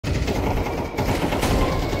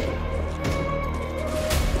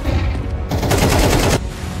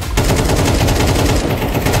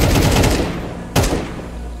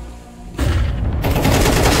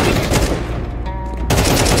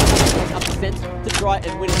right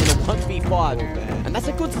and win it in a 1v5. And that's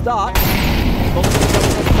a good start. Not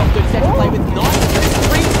 30 second play with nice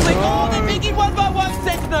green flick. Oh, the biggie 1v1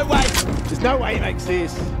 sets, no way. There's no way he makes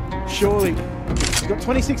this. Surely. He's got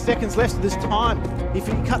 26 seconds left of this time. If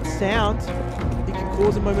he cuts sound, he can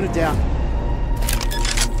cause a moment of doubt.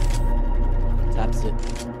 Taps it.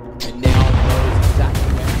 And now knows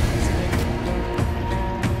exactly where he's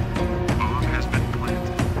Bomb has been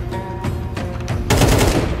planted.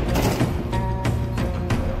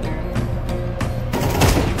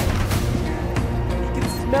 He can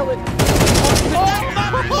smell it.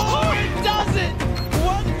 Oh, he does it!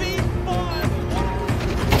 1v5!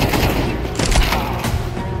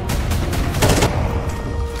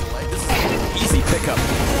 Easy pickup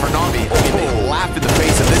for m0NESY. They laugh in the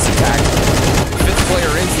face of this attack. Fifth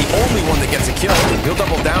player in's the only one that gets a kill. He'll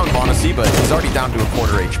double down m0NESY, but he's already down to a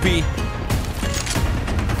quarter HP.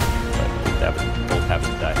 But that would both have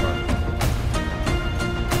to die hard.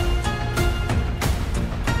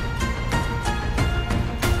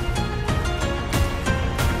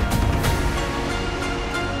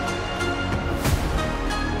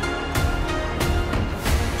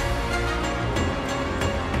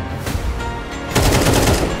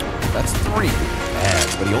 That's 3.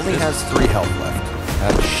 But he only has 3 health left.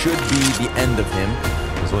 That should be the end of him.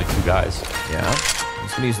 There's only 2 guys. Yeah.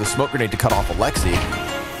 He's going to use the smoke grenade to cut off m0NESY.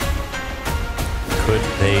 Could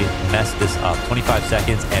they mess this up? 25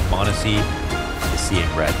 seconds and m0NESY is seeing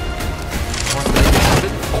red.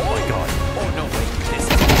 Oh my god. Oh no, wait. This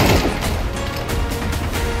is...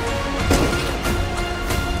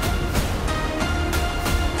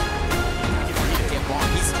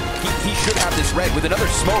 He should have this red with another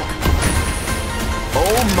smoke.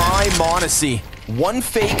 Oh my m0NESY. One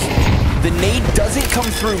fake. The nade doesn't come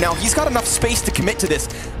through. Now he's got enough space to commit to this.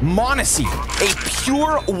 m0NESY, a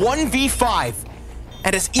pure 1v5.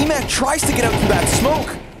 And as Emat tries to get out through that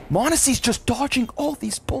smoke, m0NESY's just dodging all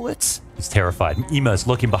these bullets. He's terrified. Ema's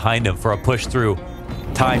looking behind him for a push through.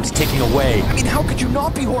 Time's ticking away. I mean, how could you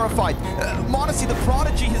not be horrified? m0NESY, the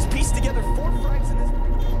prodigy, has pieced together 4 frags in this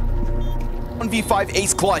 1v5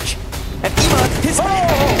 ace clutch. And Ema, his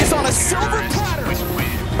head is on a silver platter.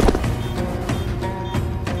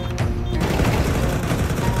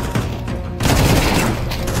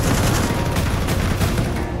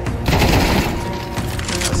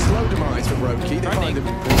 A slow demise for ropz. They find him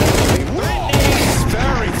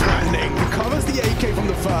very threatening. Recovers the AK from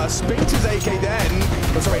the first. Spinks his AK then.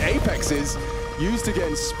 Oh, sorry, Apex is used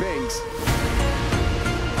against Spinks.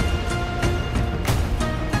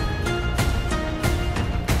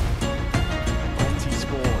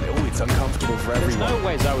 Uncomfortable for everyone. There's no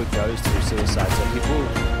way ZywOo goes through suicide, so he will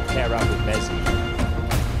pair up with m0NESY.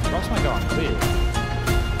 ropz might go on clear.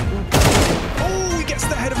 Oh, he gets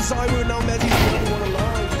the head of ZywOo, and now m0NESY's the only one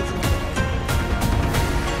alive.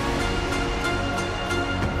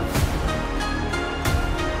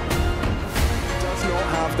 Does not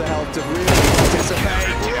have the health to really participate.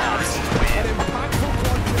 Yes. An impactful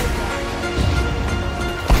quad kill back.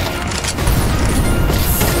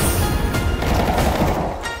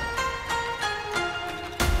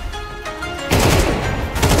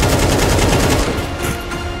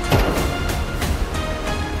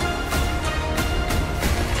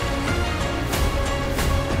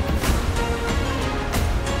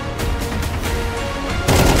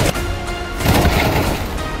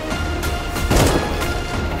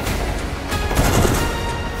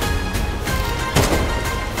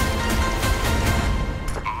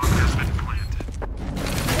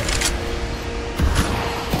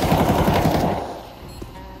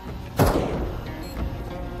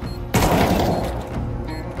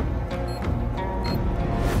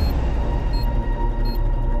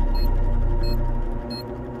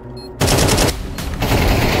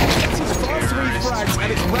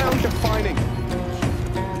 And it's round defining.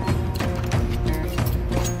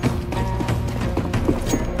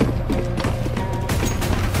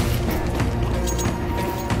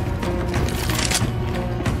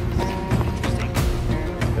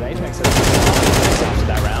 But Apex has after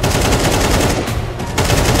that round.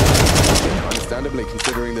 Yeah, understandably,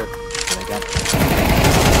 considering that. That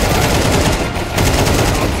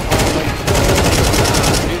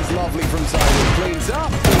is lovely from ZywOo. Cleans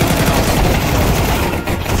up.